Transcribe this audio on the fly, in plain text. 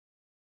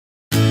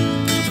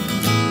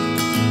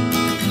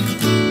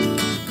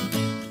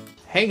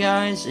Hey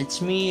guys,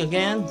 it's me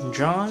again,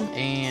 John,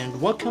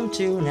 and welcome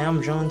to Now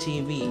I'm John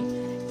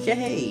TV.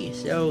 Yay!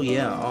 So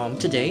yeah,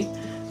 today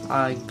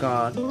I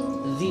got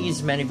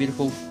these many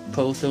beautiful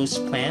pothos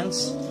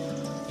plants,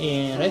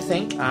 and I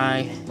think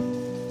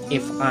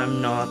if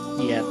I'm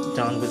not yet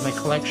done with my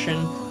collection,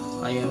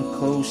 I am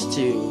close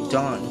to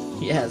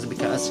done. Yes,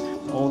 because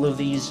all of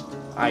these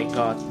I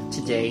got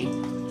today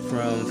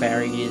from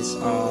various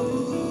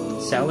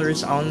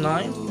sellers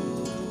online,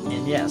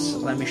 and yes,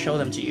 let me show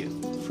them to you.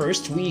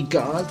 First, we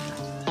got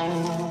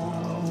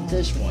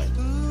this one.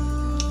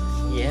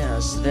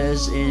 Yes,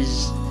 this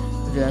is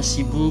the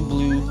Cebu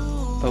Blue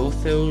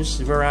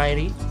Pothos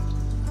variety.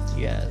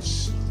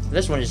 Yes,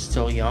 this one is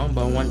still young,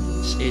 but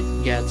once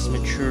it gets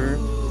mature,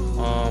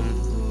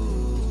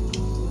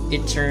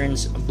 it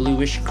turns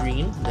bluish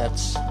green.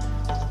 That's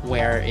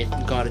where it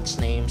got its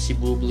name,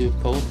 Cebu Blue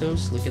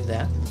Pothos. Look at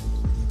that.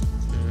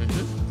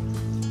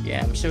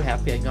 Yeah, I'm so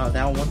happy I got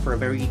that one for a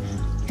very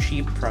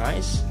cheap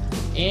price.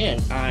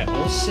 And I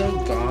also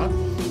got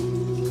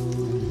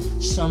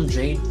some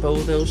jade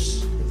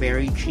pothos,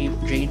 very cheap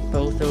jade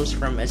pothos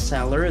from a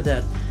seller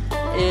that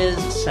is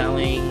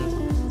selling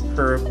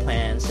her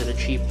plants at a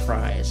cheap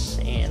price.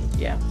 And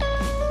yeah,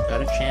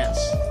 got a chance.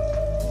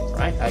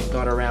 Right, I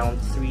got around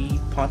 3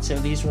 pots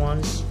of these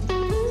ones.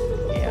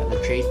 Yeah, the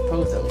jade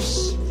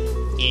pothos.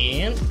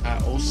 And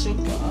I also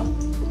got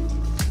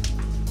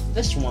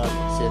this one.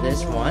 So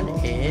this one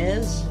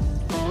is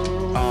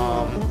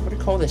what do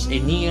you call this? A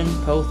neon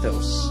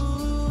pothos.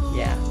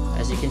 Yeah,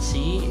 as you can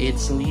see,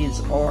 its leaves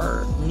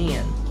are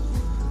neon.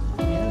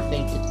 Yeah, I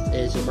think it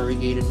is a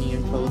variegated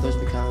neon pothos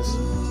because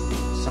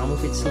some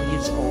of its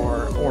leaves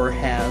are or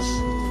has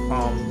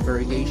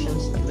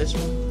variegations like this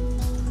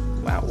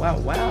one. Wow, wow,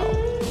 wow!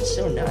 It's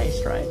so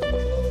nice, right?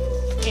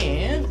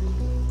 And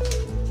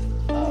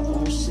I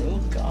also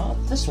got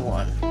this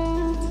one.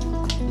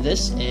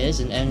 This is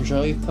an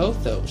Enjoy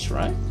Pothos,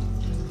 right?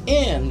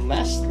 And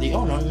lastly,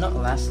 oh no, not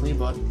lastly,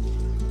 but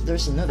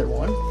there's another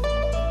one.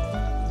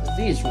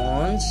 These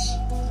ones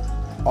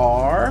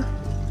are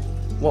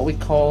what we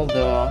call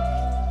the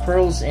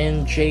Pearls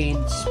and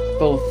Jades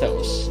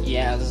Pothos.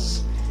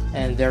 Yes,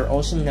 and they're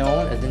also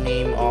known at the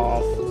name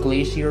of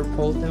Glacier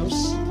Pothos.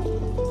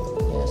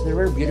 Yes, they're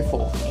very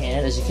beautiful.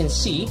 And as you can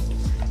see,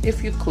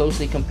 if you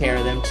closely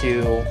compare them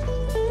to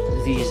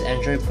these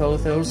Enjoy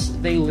Pothos,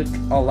 they look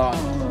a lot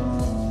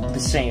the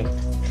same.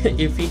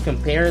 If you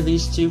compare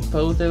these two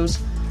pothos,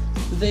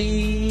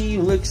 they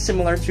look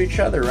similar to each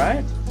other,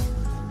 right?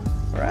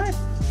 Right?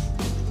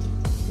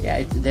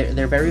 Yeah,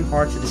 they're very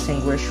hard to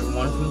distinguish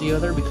one from the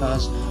other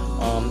because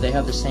they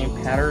have the same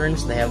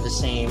patterns, they have the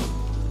same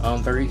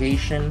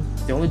variegation.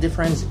 The only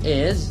difference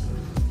is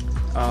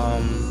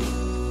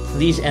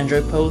these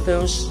Enjoy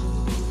Pothos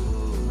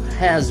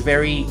has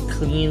very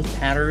clean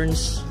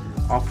patterns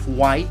of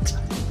white,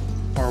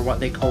 or what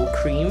they call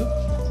cream,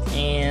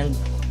 and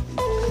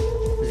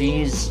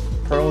these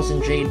Pearls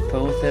and Jade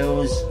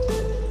Pothos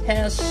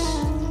has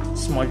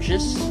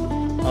smudges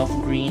of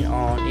green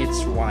on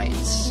its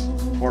whites,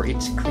 or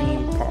its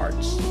cream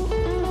parts.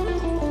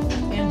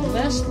 And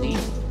lastly,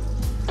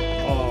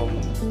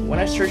 when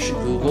I searched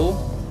Google,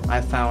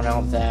 I found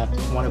out that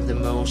one of the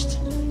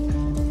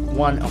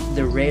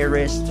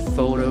rarest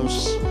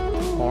photos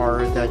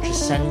are the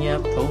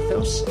Jesenia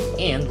Pothos,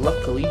 and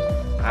luckily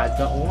I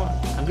got one.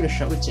 I'm gonna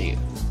show it to you.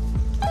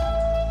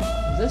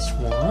 This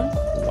one,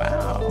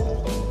 wow.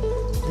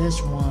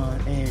 This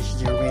one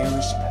is the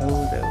rarest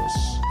pothos.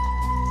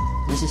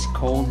 This is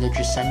called the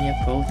Jesenia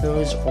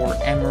Pothos or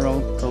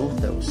Emerald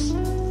Pothos.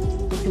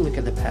 If you look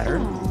at the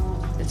pattern,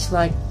 it's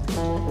like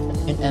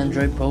an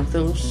Enjoy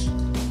Pothos,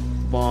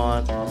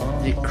 but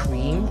the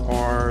cream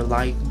or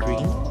light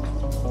green.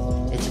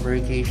 Its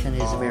variegation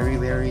is very,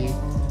 very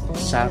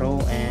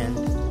subtle and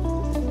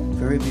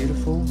very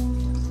beautiful,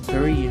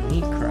 very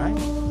unique, right?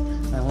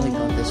 I only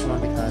got this one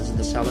because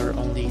the seller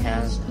only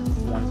has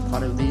 1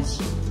 pot of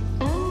these.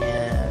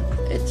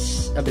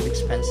 It's a bit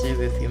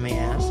expensive, if you may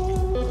ask,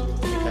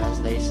 because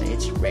they say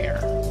it's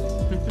rare.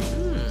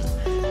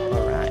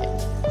 Alright.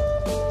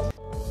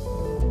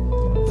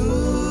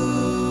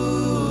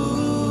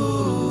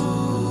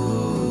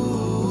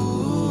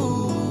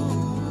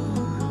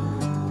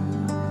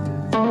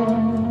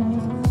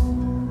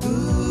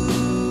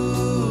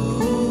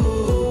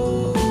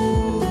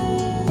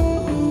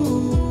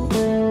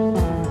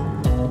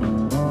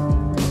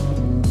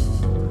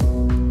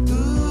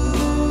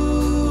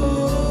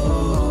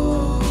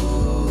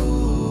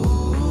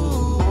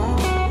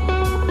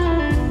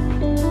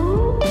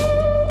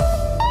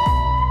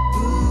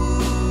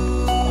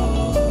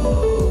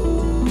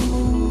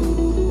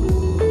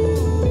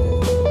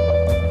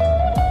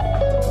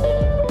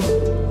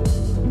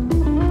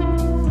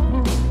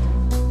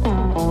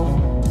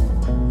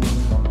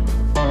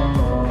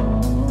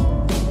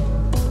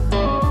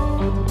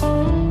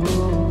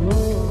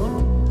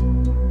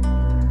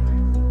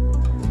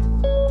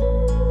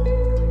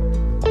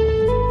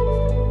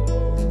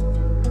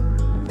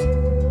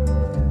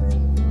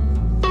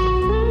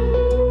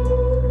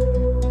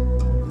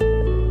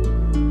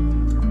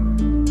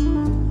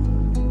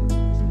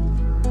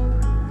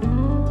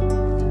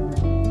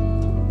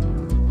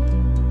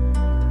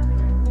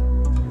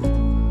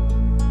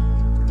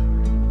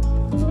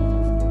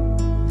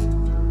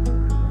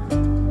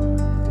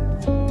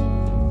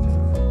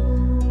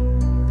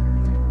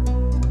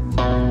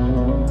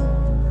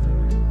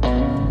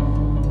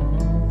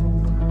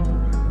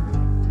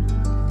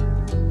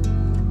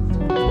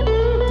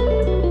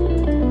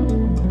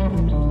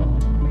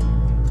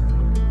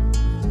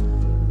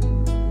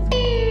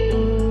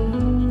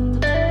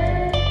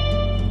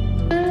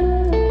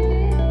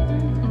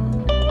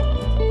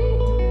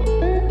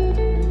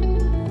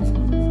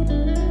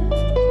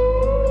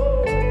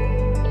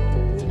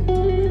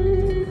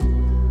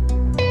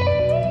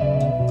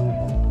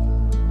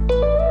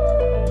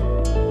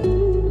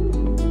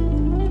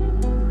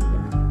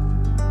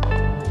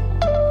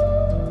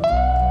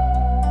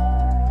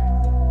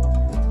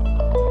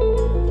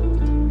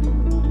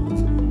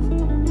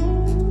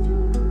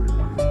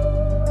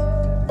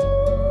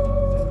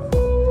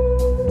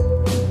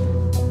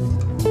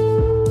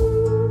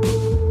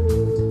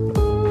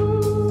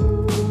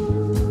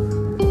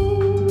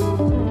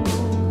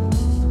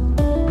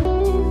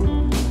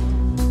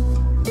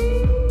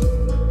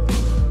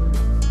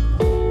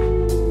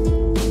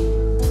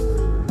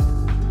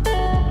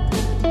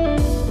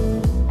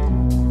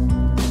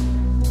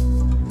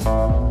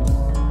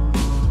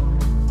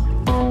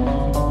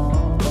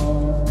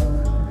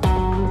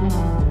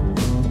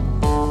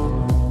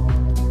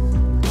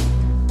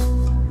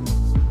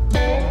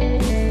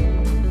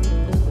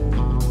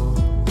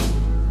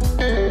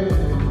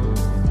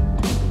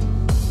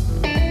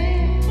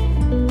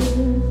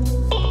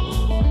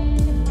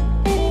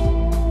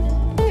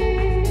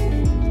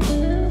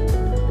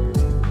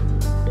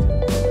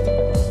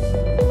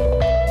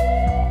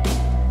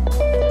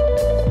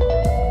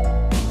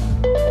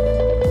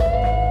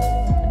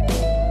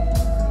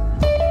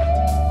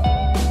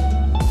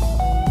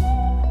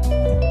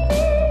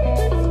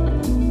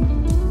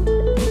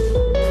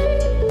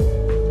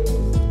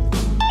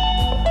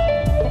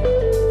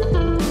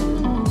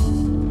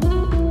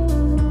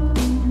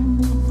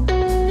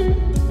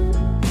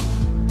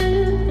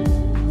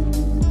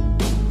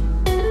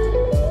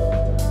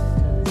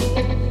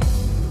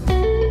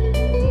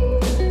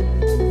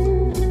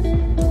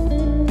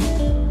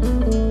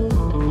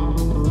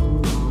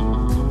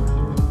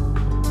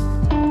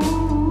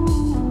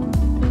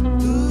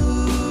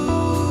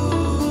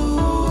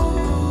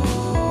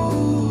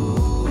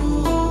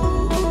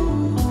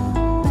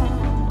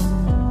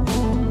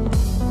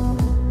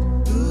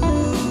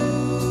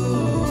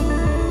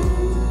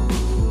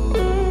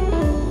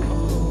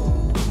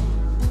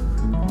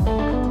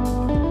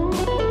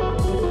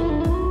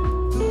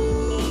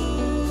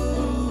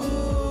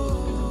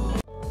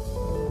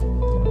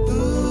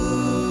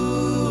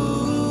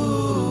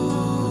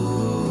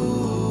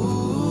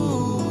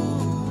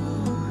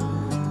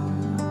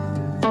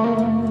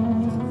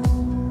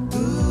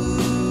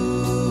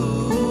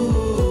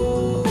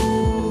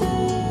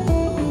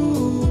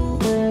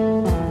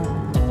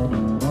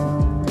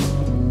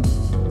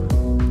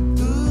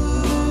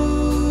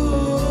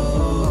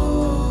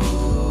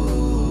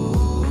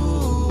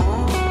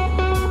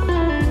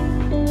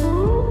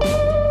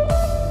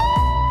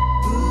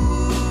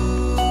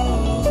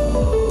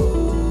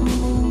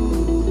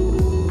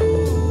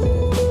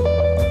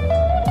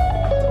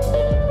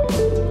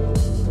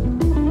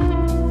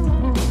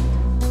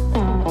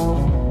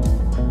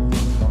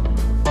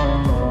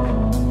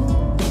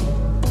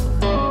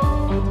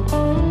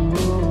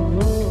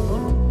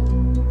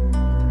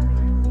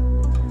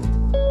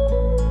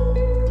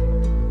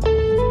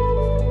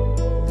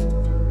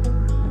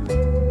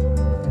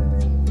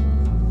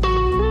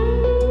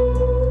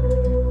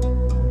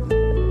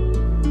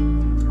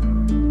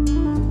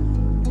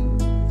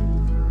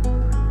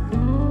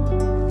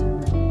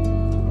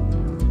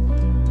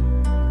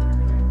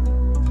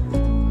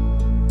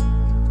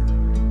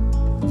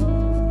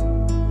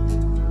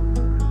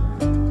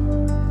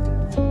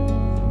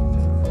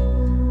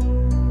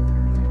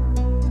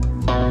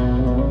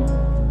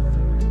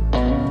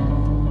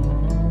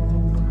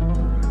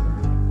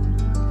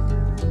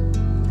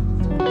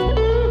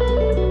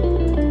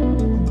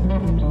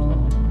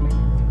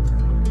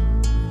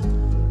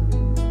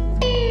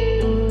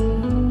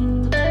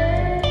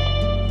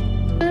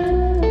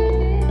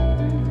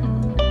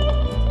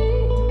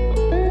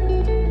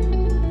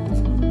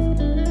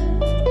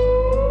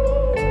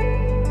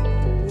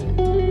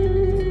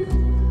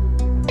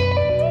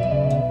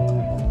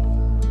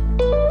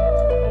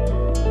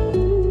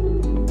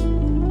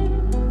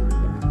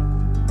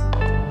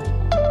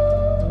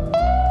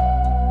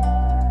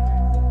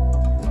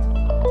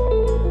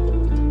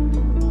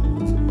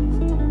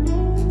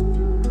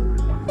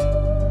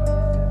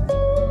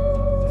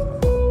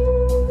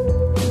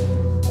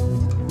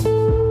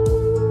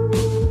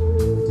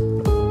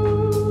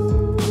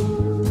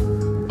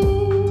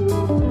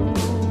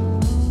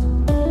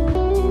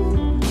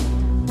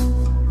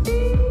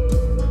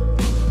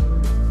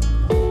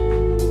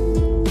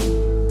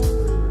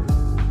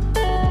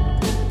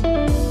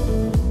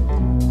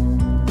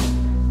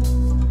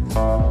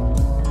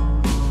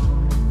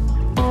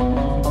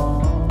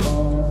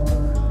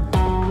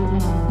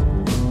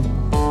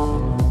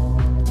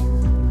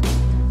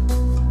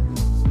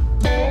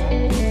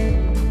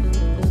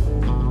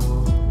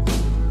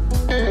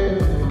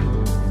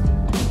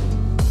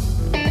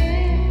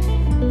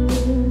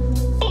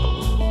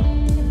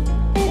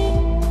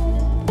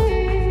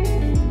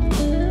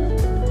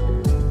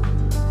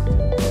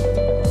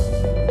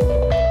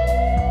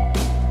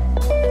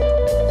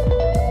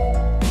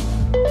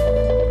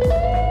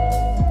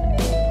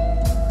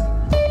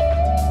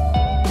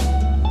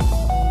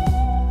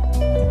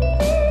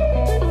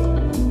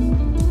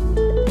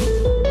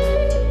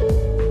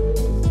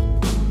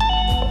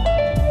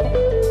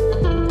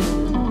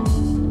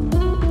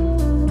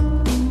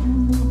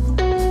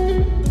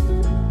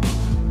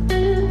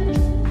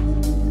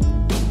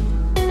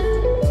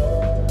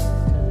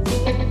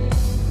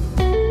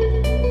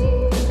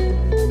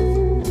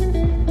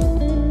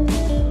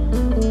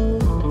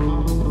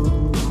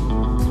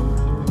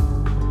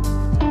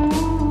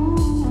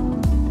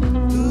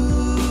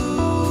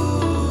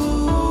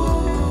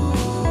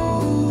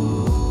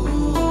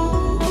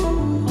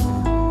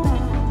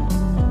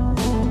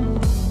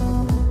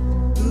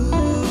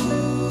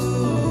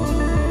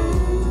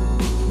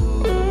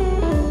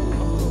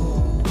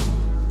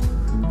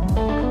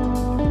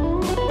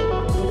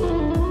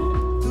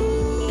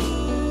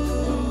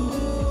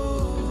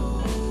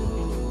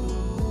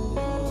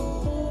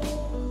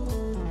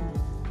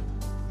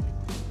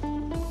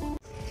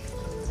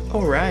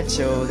 Alright,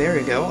 so there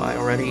you go. I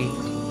already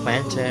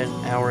planted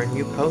our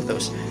new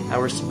pothos.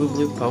 Our Cebu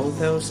Blue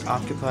pothos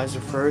occupies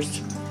the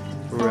first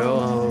row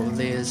of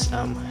this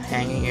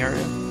hanging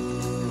area.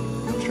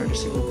 Those are the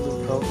Cebu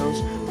Blue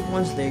pothos.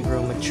 Once they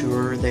grow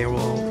mature, they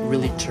will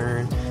really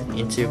turn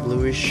into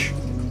bluish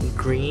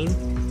green.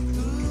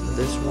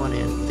 This one,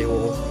 and they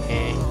will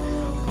hang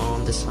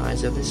on the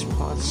sides of these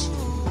pots.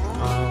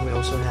 We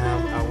also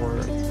have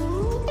our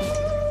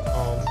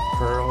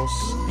pearls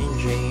and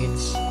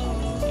jades,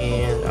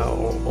 and I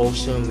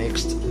also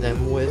mixed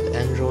them with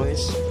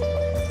enjoys,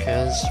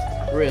 because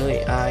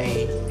really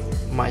I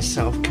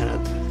myself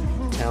cannot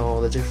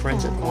tell the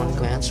difference at one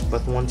glance,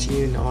 but once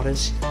you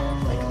notice,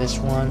 like this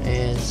one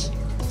is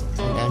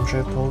an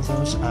enjoy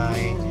pothos,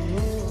 I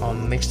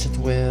mixed it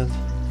with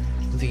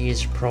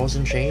these pearls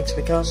and jades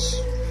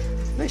because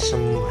they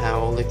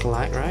somehow look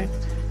alike, right?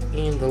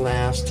 In the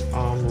last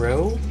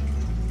row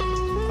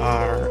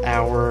are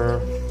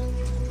our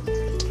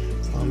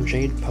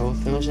jade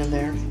pothos in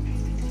there.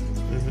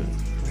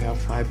 We have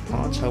 5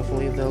 pots.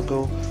 Hopefully they'll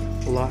go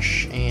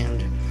lush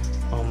and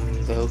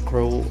they'll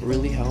grow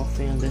really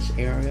healthy in this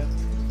area.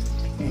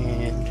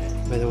 And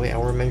by the way,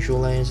 our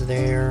Menjula is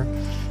there,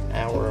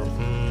 our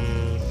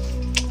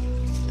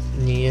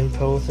neon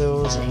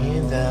pothos,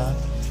 and the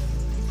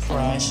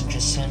price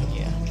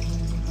Jasenia.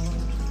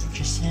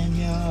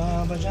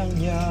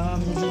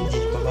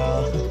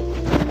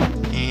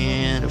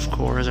 And of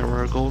course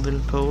our golden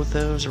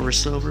pothos, our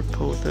silver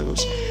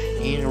pothos,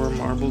 and our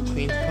marble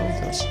queen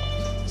pothos.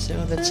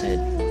 So that's it.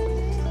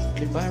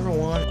 Goodbye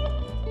everyone.